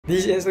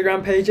These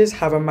Instagram pages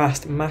have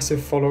amassed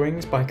massive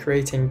followings by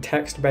creating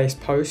text-based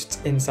posts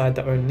inside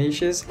their own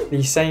niches.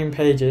 These same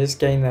pages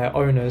gain their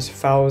owners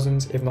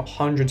thousands, if not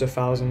hundreds of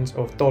thousands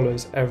of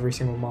dollars every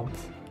single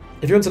month.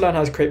 If you want to learn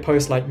how to create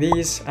posts like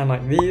these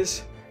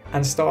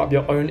and start up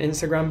your own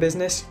Instagram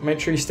business,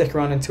 make sure you stick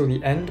around until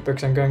the end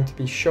because I'm going to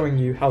be showing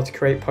you how to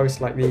create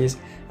posts like these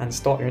and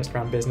start your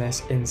Instagram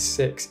business in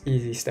 6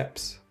 easy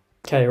steps.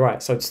 Okay,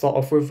 right, so to start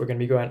off with, we're going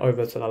to be going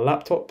over to the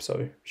laptop, so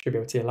you should be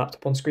able to see a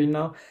laptop on screen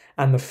now.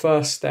 And the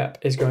first step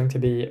is going to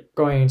be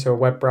going into a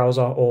web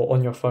browser or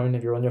on your phone,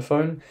 if you're on your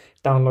phone,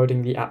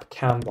 downloading the app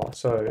Canva.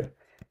 So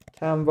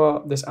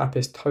Canva, this app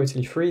is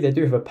totally free. They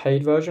do have a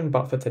paid version,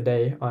 but for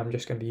today, I'm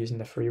just going to be using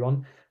the free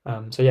one.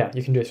 So yeah,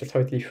 you can do this for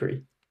totally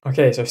free.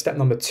 Okay, so step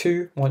number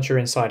 2, once you're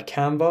inside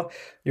Canva,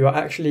 you are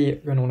actually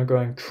going to want to go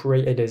and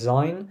create a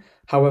design.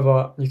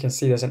 However, you can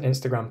see there's an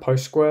Instagram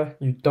post square.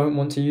 You don't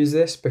want to use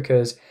this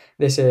because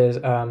this is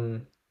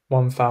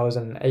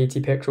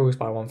 1080 pixels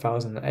by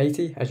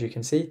 1080, as you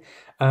can see.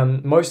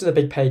 Most of the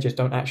big pages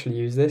don't actually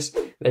use this.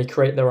 They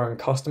create their own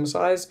custom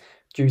size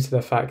due to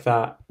the fact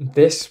that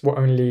this will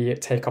only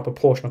take up a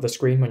portion of the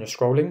screen when you're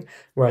scrolling,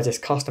 whereas this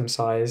custom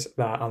size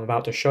that I'm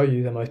about to show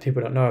you that most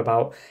people don't know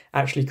about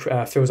actually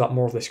fills up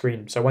more of the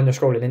screen. So when you're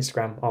scrolling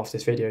Instagram after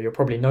this video, you'll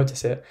probably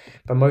notice it,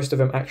 but most of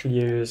them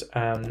actually use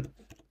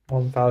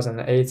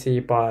 1080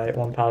 by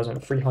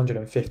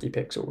 1350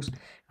 pixels,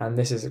 and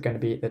this is going to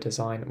be the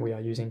design we are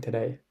using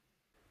today.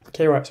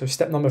 Okay, right, so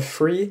step number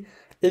 3,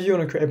 if you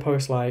want to create a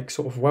post like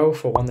sort of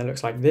wealth or one that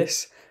looks like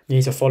this, you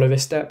need to follow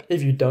this step.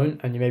 If you don't,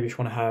 and you maybe just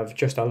want to have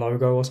just a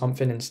logo or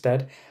something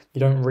instead, you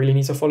don't really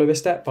need to follow this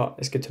step, but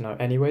it's good to know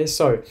anyways.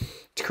 So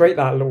to create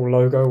that little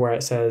logo where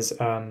it says,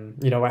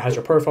 it has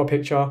your profile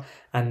picture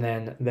and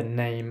then the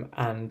name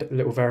and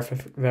little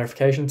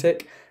verification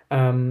tick,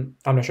 I'm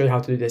going to show you how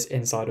to do this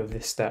inside of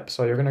this step.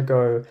 So you're going to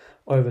go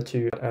over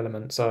to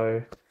element.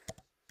 So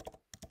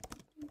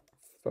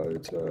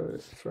photo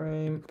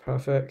frame,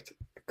 perfect,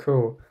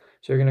 cool.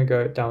 So you're going to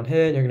go down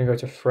here, you're going to go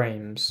to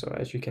frames. So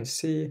as you can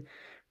see,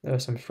 there are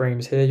some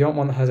frames here. You want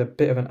one that has a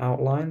bit of an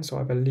outline. So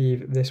I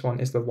believe this one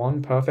is the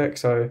one, perfect.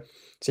 So it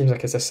seems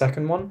like it's the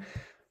second one.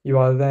 You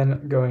are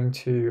then going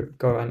to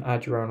go and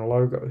add your own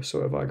logo.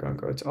 So if I go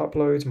to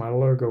uploads, my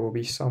logo will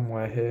be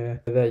somewhere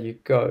here. There you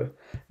go.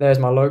 There's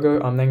my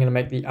logo. I'm then going to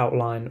make the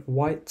outline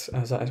white,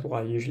 as that is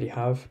what I usually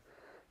have.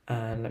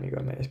 And let me go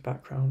and make this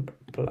background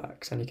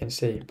black. And you can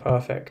see,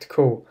 perfect,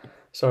 cool.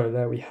 So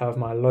there we have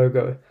my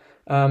logo.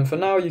 For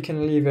now, you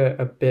can leave it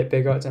a bit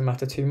bigger. It doesn't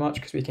matter too much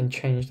because we can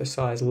change the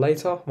size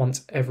later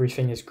once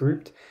everything is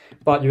grouped.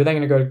 But you're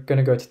then going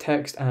to go to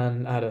text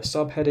and add a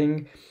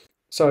subheading.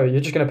 So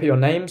you're just going to put your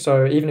name.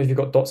 So even if you've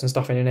got dots and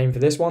stuff in your name for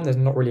this one, there's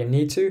not really a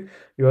need to.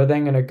 You are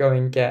then going to go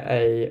and get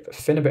a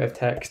thinner bit of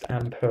text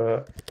and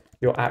put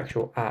your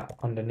actual app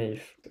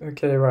underneath.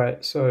 Okay,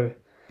 right. So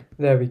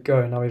there we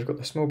go. Now we've got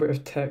the small bit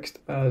of text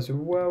as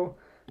well.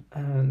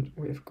 And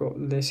we've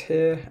got this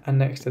here. And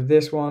next to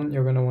this one,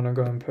 you're going to want to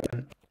go and put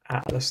an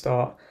at the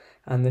start.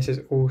 And this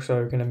is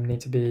also going to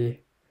need to be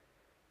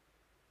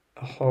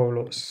a whole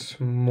lot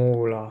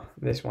smaller.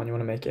 This one, you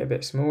want to make it a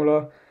bit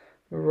smaller.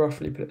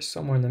 Roughly put it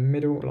somewhere in the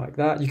middle like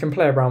that. You can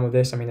play around with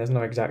this. I mean, there's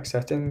no exact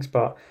settings,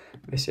 but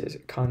this is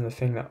kind of the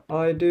thing that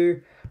I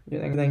do.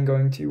 You're then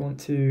going to want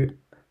to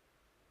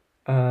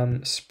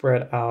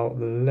spread out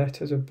the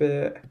letters a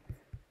bit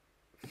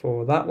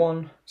for that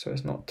one, so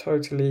it's not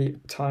totally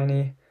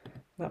tiny.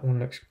 That one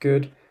looks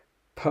good,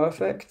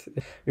 perfect.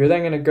 You're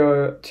then going to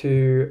go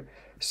to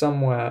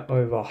somewhere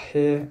over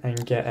here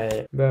and get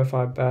a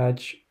verified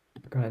badge,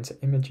 go into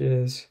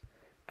images,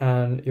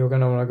 and you're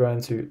going to want to go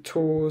into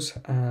tools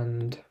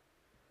and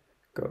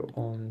go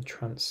on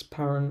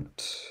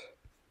transparent.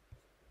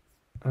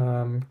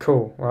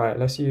 Cool, right,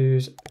 let's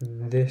use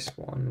this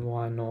one.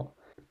 Why not?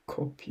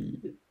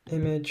 Copy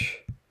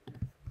image,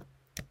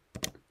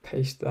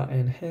 paste that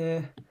in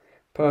here.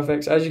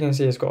 Perfect. So as you can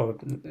see, it's got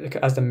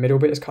as the middle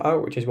bit is cut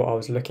out, which is what I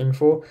was looking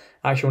for.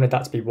 I actually wanted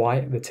that to be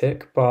white, the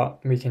tick,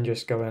 but we can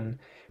just go and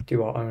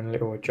do our own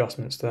little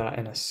adjustments to that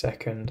in a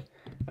second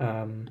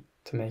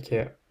to make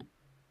it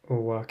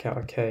all work out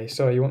okay.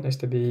 So you want this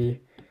to be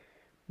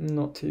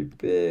not too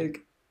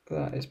big.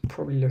 That is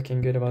probably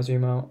looking good if I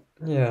zoom out.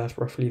 Yeah, that's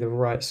roughly the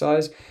right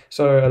size.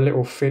 So a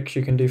little fix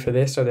you can do for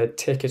this, so the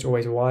tick is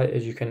always white,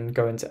 is you can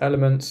go into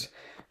elements,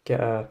 get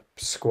a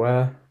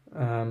square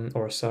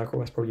or a circle,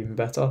 that's probably even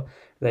better.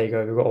 There you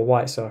go, we've got a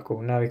white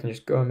circle. Now we can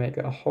just go and make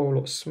that a whole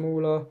lot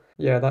smaller.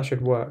 Yeah, that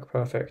should work,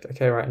 perfect.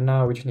 Okay, right,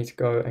 now we just need to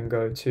go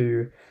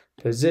to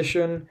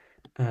position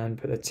and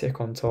put the tick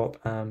on top,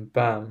 and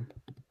bam.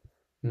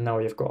 Now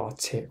we've got our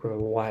tick with a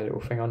white little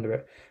thing under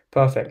it.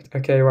 Perfect.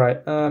 Okay, right.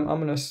 I'm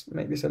going to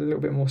make this a little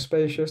bit more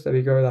spacious. There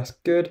we go. That's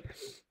good.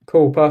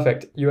 Cool.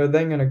 Perfect. You are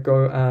then going to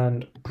go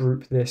and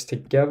group this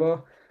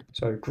together.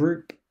 So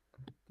group.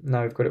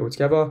 Now we've got it all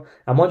together.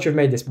 And once you've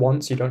made this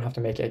once, you don't have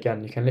to make it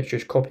again. You can literally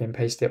just copy and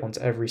paste it onto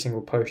every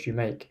single post you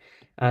make.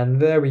 And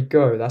there we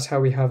go. That's how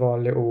we have our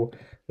little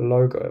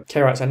logo.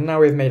 Okay, right. So now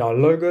we've made our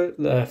logo.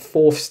 The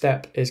fourth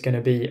step is going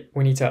to be,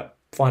 we need to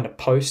find a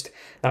post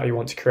that we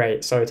want to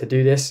create. So to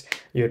do this,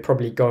 you would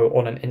probably go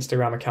on an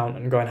Instagram account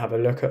and go and have a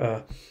look at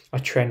a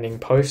trending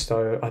post.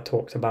 So I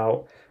talked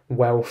about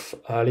wealth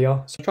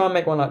earlier. So try and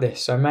make one like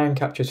this. So man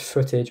captures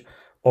footage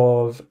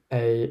of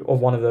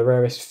one of the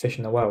rarest fish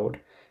in the world.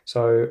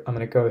 So I'm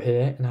going to go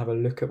here and have a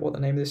look at what the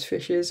name of this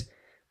fish is.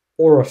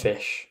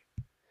 Oarfish.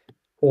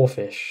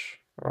 Oarfish.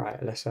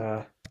 Right, let's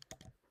go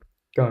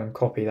and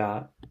copy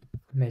that.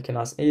 Make it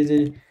nice and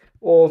easy.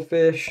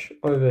 Oarfish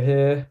over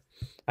here.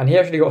 And he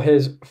actually got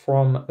his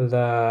from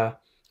the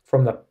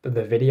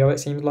video, it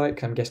seems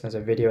like. I'm guessing there's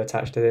a video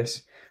attached to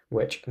this,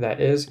 which there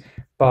is.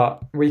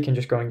 But we can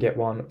just go and get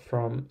one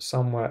from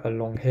somewhere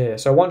along here.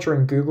 So once you're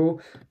in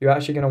Google, you're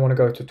actually going to want to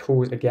go to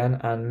Tools again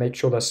and make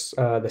sure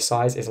the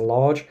size is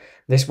large.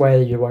 This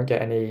way you won't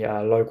get any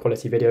low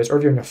quality videos. Or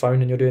if you're on your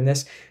phone and you're doing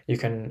this, you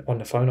can, on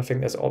the phone, I think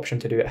there's an option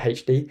to do it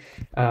HD.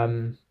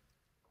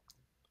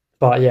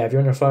 But yeah, if you're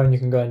on your phone, you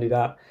can go and do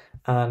that.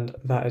 And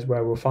that is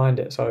where we'll find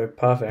it. So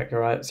perfect, all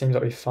right? It seems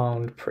like we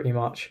found pretty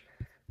much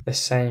the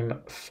same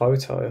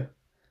photo.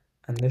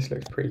 And this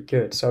looks pretty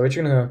good. So we're just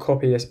going to go and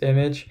copy this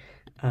image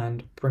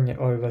and bring it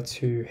over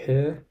to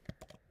here.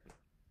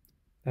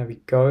 There we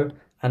go.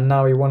 And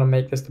now we want to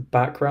make this the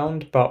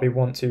background, but we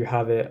want to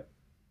have it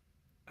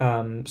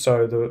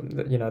so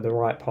the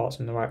right parts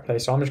in the right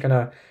place. So I'm just going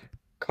to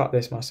cut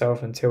this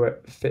myself until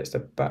it fits the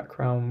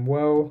background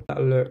well.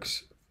 That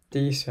looks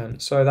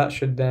decent. So that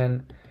should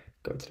then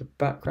go to the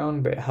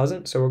background, but it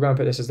hasn't. So we're going to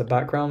put this as the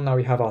background. Now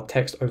we have our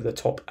text over the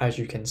top, as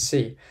you can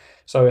see.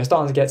 So we're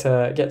starting to get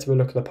to a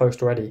look at the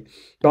post already.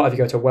 But if you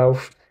go to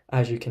wealth,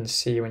 as you can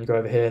see when you go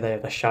over here, they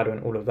have the shadow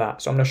and all of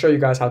that. So I'm going to show you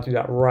guys how to do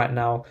that right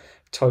now,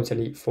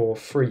 totally for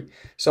free.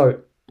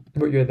 So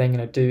what you're then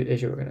going to do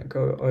is you're going to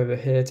go over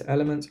here to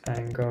elements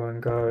and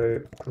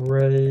go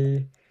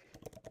gradient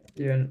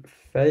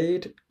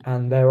fade,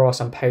 and there are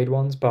some paid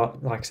ones,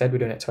 but like I said, we're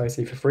doing it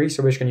totally for free,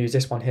 so we're just going to use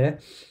this one here.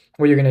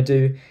 What you're going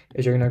to do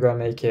is you're going to go and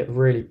make it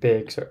really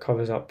big so it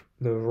covers up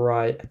the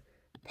right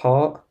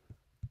part.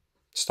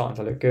 It's starting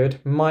to look good.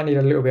 Might need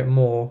a little bit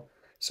more,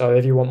 so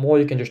if you want more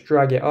you can just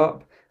drag it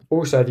up.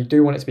 Also, if you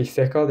do want it to be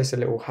thicker, this is a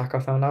little hack I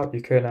found out,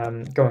 you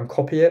can go and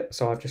copy it.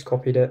 So I've just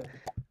copied it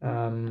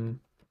and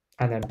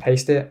then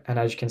paste it, and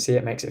as you can see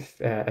it makes it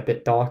a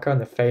bit darker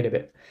and the fade a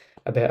bit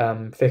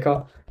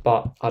thicker,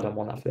 but I don't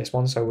want that for this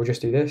one, so we'll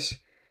just do this.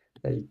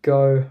 There you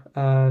go,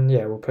 and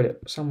yeah, we'll put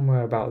it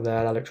somewhere about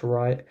there. That looks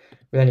right.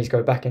 We then need to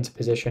go back into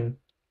position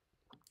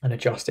and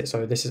adjust it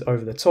so this is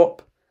over the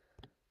top.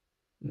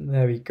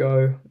 There we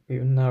go.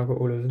 We've now got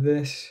all of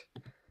this.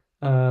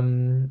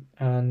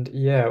 And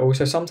yeah,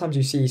 also sometimes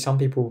you see some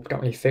people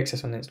don't really fix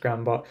this on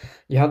Instagram, but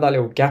you have that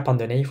little gap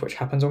underneath which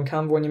happens on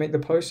Canva when you make the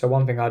post. So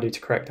one thing I do to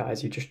correct that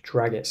is you just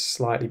drag it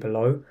slightly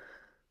below,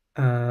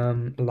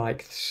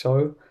 like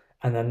so,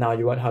 and then now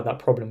you won't have that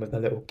problem with the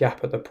little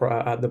gap at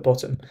the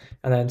bottom.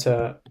 And then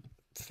to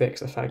fix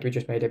the fact we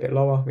just made it a bit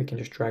lower, we can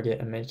just drag it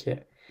and make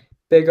it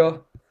bigger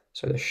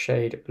so the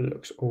shade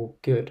looks all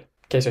good.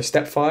 Okay, so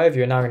step 5,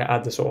 you're now going to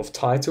add the sort of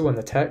title and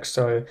the text.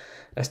 So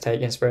let's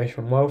take inspiration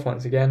from wealth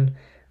once again.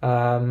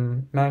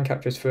 Man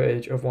captures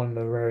footage of one of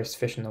the rarest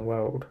fish in the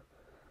world.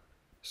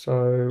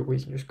 So we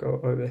can just go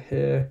over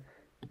here,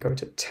 go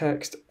to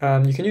text.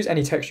 You can use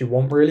any text you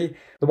want, really.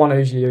 The one I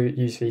usually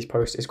use for these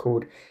posts is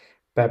called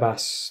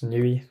Bebas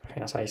Nui. I think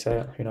that's how you say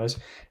it, who knows.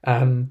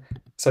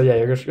 So yeah,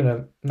 you're just going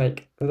to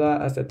make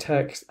that as the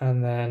text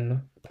and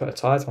then put a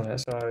title on it.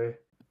 So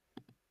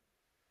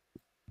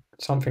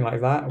something like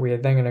that. We are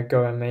then going to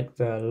go and make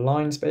the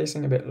line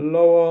spacing a bit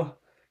lower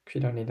because you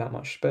don't need that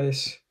much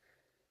space.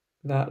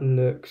 That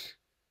looks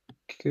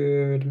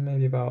good,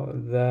 maybe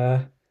about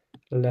there.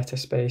 Letter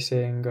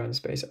spacing, go and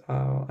space it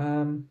out.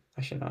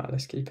 Actually no,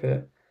 let's keep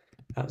it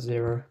at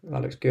 0.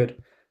 That looks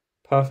good.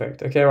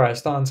 Perfect. Okay, right,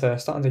 starting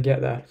to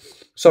get there.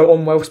 So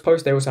on Wealth's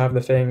post, they also have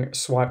the thing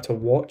swipe to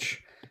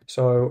watch.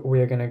 So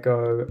we are going to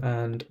go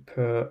and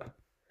put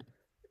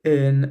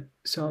in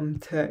some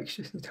text.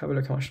 Just need to have a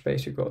look how much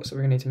space we've got. So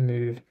we're going to need to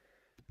move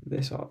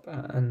this up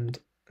and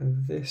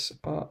this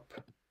up.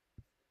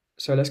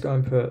 So let's go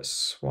and put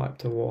swipe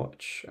to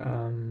watch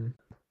and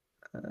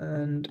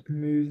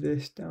move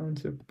this down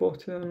to the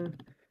bottom.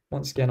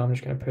 Once again, I'm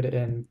just going to put it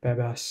in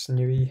Bebas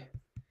Nui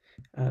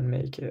and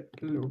make it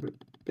a little bit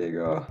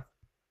bigger.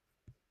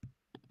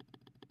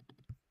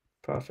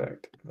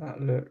 Perfect.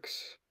 That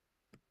looks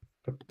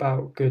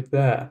about good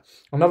there.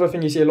 Another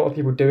thing you see a lot of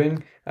people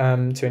doing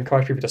to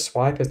encourage people to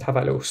swipe is to have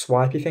that little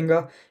swipey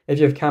finger. If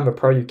you have Canva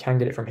Pro, you can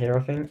get it from here,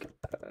 I think.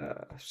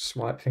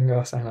 Swipe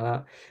finger, something like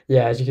that.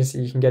 Yeah, as you can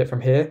see, you can get it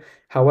from here.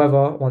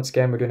 However, once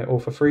again, we're doing it all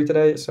for free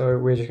today, so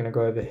we're just going to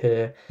go over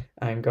here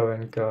and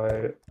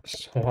go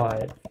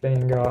swipe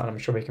finger, and I'm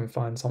sure we can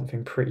find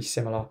something pretty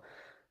similar.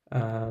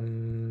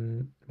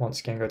 Once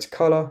again, go to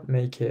color,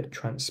 make it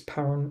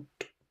transparent,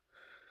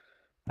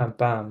 and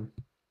bam.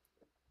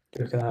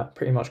 Look at that,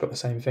 pretty much got the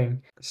same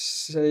thing.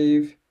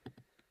 Save.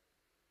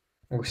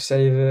 We'll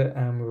save it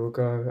and we will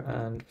go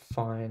and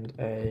find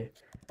a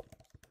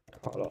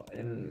color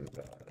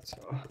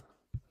inverter.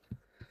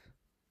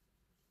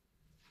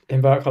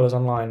 Invert colors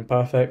online,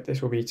 perfect.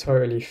 This will be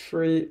totally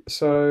free.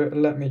 So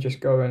let me just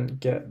go and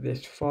get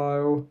this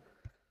file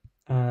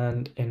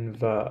and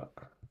invert.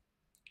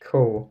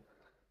 Cool.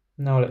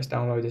 Now let's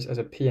download this as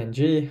a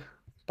PNG.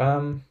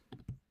 Bam.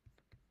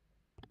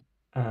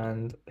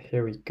 And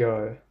here we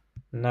go.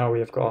 Now we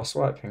have got our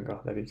swipe finger.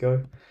 There we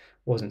go.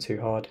 Wasn't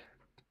too hard.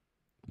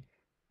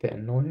 Bit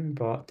annoying,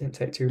 but didn't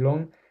take too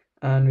long.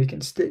 And we can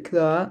stick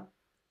that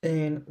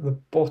in the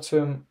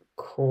bottom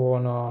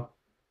corner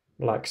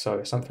like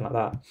so, something like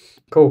that.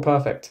 Cool,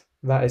 perfect.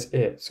 That is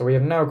it. So we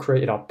have now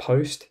created our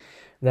post.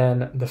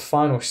 Then the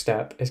final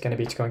step is going to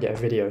be to go and get a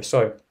video.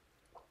 So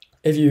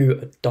if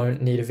you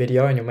don't need a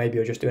video and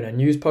you're just doing a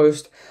news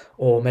post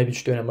or maybe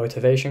just doing a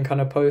motivation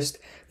kind of post,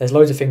 there's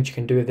loads of things you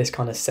can do with this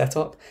kind of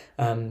setup.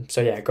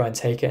 So yeah, go and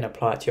take it and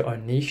apply it to your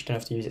own niche. You don't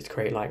have to use it to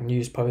create like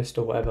news post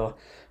or whatever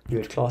you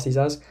would class these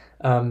as.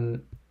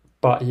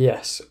 But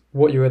yes,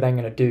 what you are then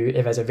going to do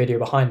if there's a video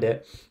behind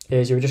it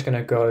is you're just going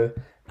to go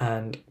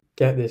and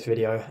get this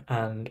video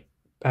and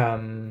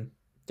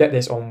get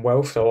this on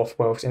Wealth, so off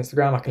Wealth's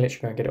Instagram. I can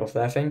literally go and get it off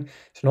their thing.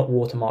 It's not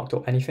watermarked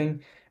or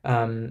anything.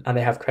 And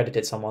they have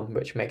credited someone,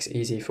 which makes it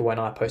easy for when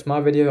I post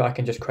my video, I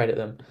can just credit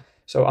them.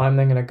 So I'm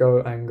then going to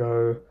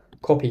go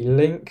copy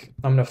link.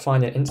 I'm going to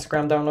find an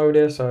Instagram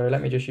downloader. So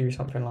let me just use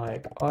something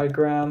like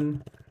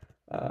iGram.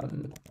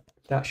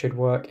 That should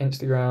work.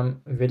 Instagram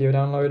video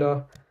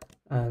downloader,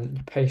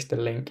 and paste the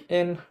link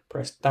in,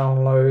 press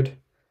download.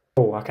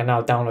 Oh, I can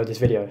now download this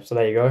video. So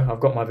there you go. I've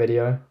got my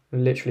video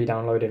literally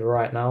downloaded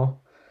right now.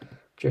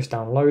 Just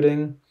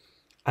downloading.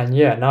 And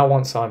yeah, now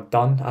once I'm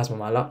done, as with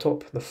my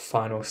laptop, the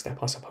final step,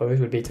 I suppose,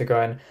 would be to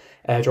go and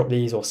airdrop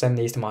these or send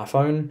these to my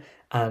phone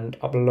and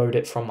upload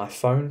it from my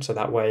phone. So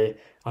that way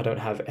I don't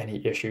have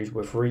any issues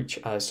with reach,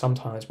 as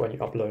sometimes when you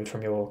upload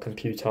from your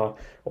computer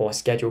or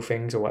schedule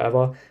things or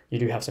whatever, you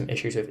do have some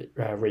issues with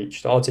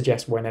reach. So I'd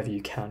suggest whenever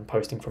you can,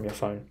 posting from your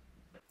phone.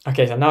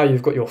 Okay, so now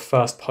you've got your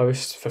first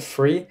post for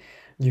free.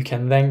 You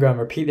can then go and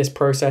repeat this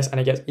process, and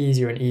it gets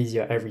easier and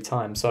easier every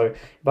time. So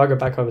if I go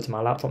back over to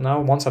my laptop now,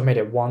 once I've made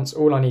it once,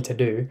 all I need to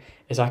do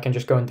is I can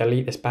just go and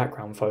delete this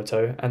background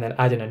photo and then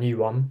add in a new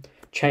one,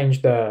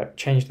 change a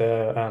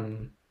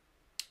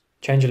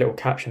little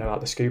caption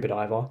about the scuba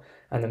diver,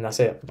 and then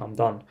that's it, I'm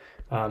done.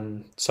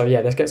 So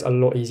yeah, this gets a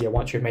lot easier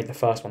once you've made the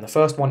first one. The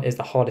first one is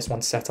the hardest one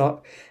to set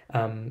up.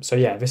 So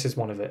yeah, this is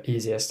one of the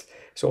easiest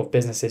sort of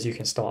businesses you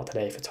can start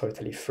today for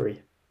totally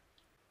free.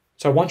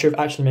 So once you've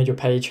actually made your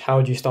page,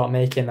 how do you start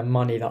making the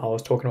money that I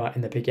was talking about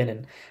in the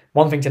beginning?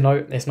 One thing to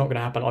note, it's not going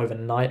to happen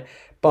overnight,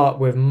 but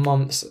with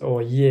months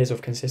or years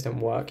of consistent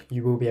work,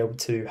 you will be able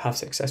to have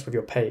success with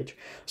your page.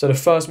 So the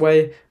first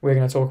way we're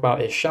going to talk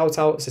about is shout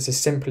outs. This is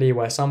simply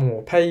where someone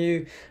will pay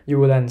you. You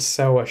will then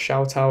sell a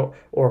shout out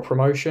or a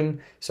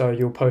promotion. So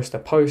you'll post,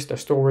 a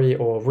story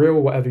or a reel,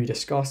 whatever you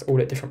discuss, all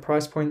at different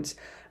price points.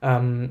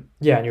 And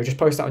you'll just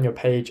post that on your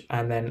page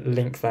and then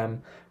link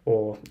them,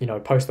 or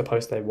post the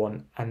post they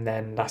want, and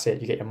then that's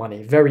it, you get your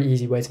money. Very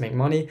easy way to make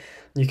money.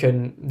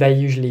 They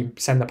usually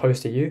send the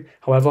post to you.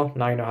 However,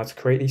 now you know how to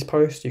create these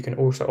posts, you can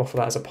also offer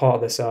that as a part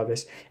of the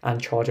service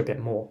and charge a bit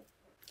more.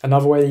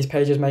 Another way these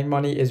pages make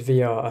money is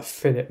via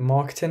affiliate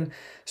marketing.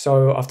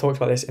 So I've talked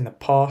about this in the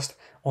past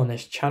on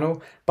this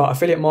channel, but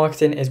affiliate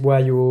marketing is where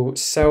you will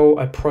sell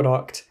a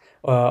product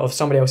of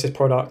somebody else's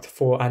product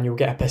and you'll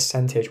get a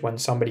percentage when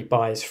somebody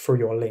buys through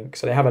your link.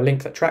 So they have a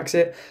link that tracks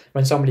it.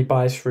 When somebody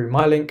buys through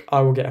my link,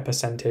 I will get a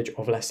percentage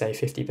of, let's say,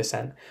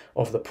 50%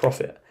 of the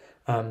profit.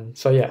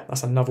 So yeah,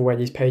 that's another way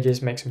these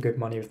pages make some good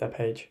money with their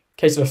page.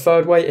 Okay, so the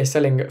third way is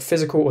selling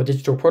physical or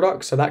digital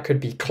products. So that could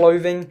be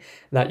clothing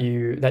that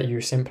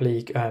you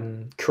simply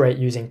create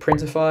using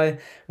Printify,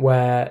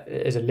 where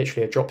it is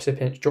literally a drop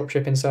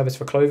shipping service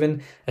for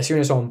clothing. As soon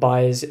as someone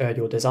buys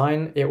your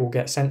design, it will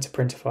get sent to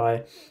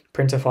Printify.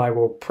 Printify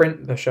will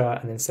print the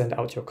shirt and then send it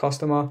out to your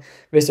customer.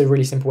 This is a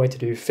really simple way to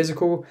do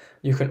physical.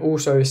 You can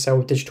also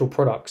sell digital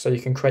products. So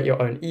you can create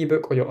your own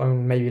ebook or your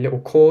own maybe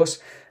little course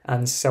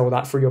and sell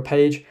that through your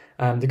page.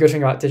 The good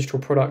thing about digital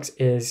products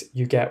is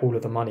you get all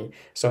of the money.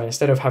 So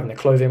instead of having the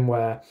clothing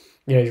where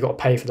you've got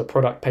to pay for the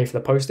product, pay for the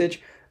postage,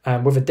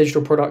 with a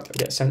digital product, it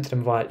gets sent to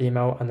them via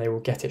email and they will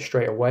get it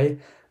straight away.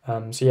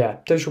 So yeah,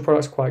 digital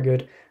products are quite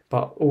good,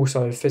 but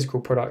also physical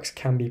products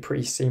can be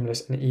pretty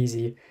seamless and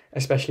easy,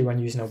 especially when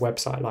using a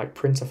website like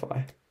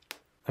Printify.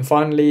 And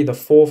finally, the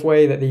fourth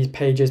way that these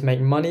pages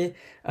make money,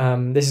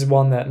 this is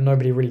one that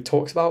nobody really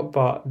talks about,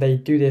 but they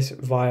do this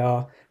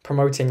via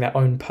promoting their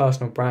own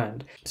personal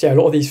brand. So yeah, a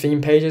lot of these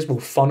theme pages will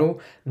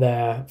funnel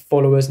their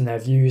followers and their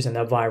views and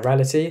their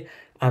virality,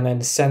 and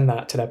then send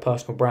that to their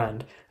personal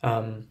brand,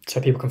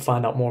 so people can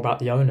find out more about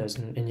the owners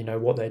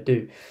and what they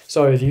do.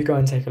 So if you go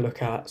and take a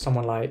look at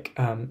someone like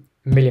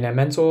Millionaire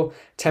Mentor,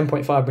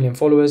 10.5 million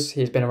followers.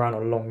 He's been around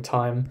a long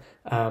time.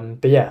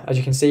 But yeah, as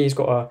you can see, he's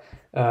got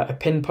a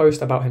pin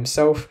post about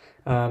himself.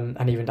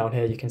 And even down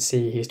here, you can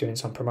see he's doing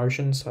some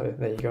promotions. So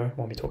there you go,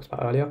 one we talked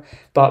about earlier.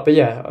 But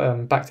yeah,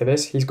 back to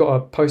this. He's got a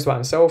post about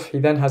himself. He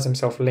then has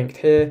himself linked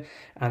here.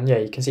 And yeah,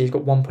 you can see he's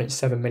got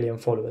 1.7 million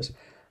followers.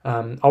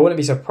 I wouldn't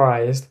be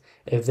surprised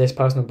if this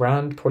personal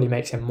brand probably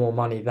makes him more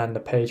money than the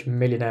page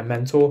Millionaire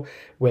Mentor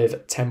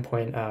with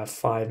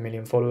 10.5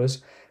 million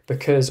followers,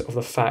 because of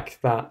the fact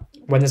that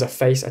when there's a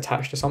face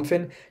attached to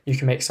something, you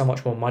can make so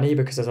much more money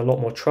because there's a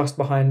lot more trust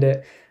behind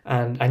it.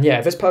 And yeah,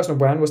 if this personal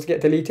brand was to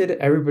get deleted,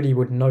 everybody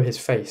would know his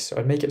face. So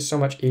it'd make it so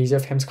much easier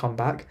for him to come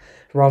back,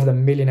 rather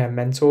than Millionaire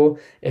Mentor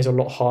is a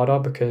lot harder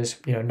because,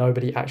 you know,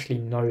 nobody actually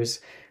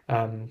knows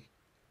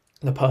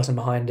the person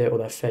behind it or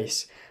their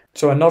face.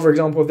 So another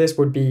example of this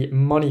would be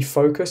Money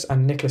Focus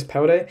and Nicholas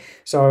Pelde.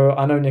 So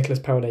I know Nicholas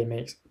Pelde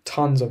makes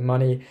tons of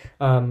money.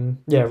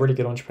 Yeah, really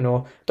good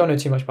entrepreneur. Don't know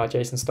too much about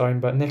Jason Stone,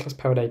 but Nicholas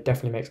Pelde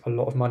definitely makes a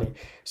lot of money.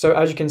 So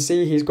as you can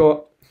see, he's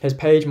got his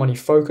page Money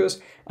Focus,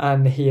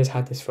 and he has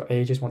had this for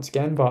ages once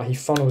again, but he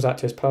funnels that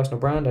to his personal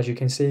brand, as you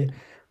can see,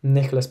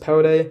 Nicholas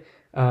Pelde.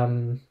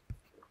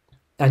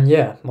 And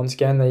yeah, once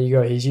again, there you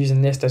go. He's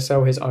using this to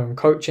sell his own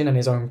coaching and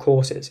his own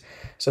courses.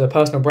 So the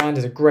personal brand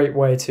is a great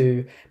way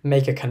to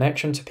make a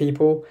connection to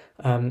people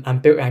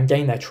and build and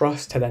gain their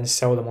trust to then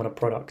sell them on a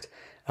product.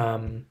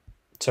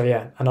 So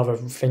yeah, another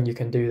thing you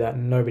can do that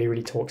nobody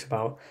really talks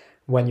about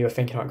when you're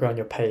thinking about growing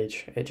your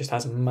page. It just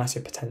has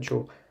massive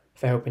potential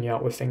for helping you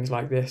out with things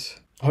like this.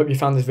 I hope you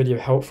found this video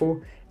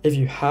helpful. If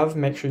you have,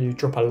 make sure you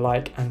drop a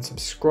like and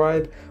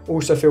subscribe.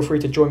 Also, feel free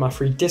to join my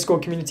free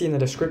Discord community in the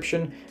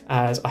description,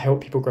 as I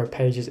help people grow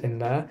pages in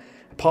there.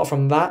 Apart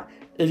from that,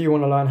 if you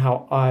want to learn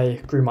how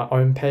I grew my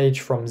own page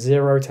from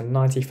 0 to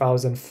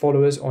 90,000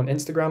 followers on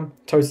Instagram,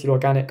 totally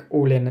organic,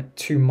 all in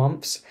 2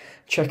 months,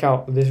 check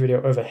out this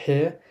video over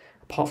here.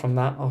 Apart from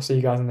that, I'll see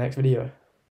you guys in the next video.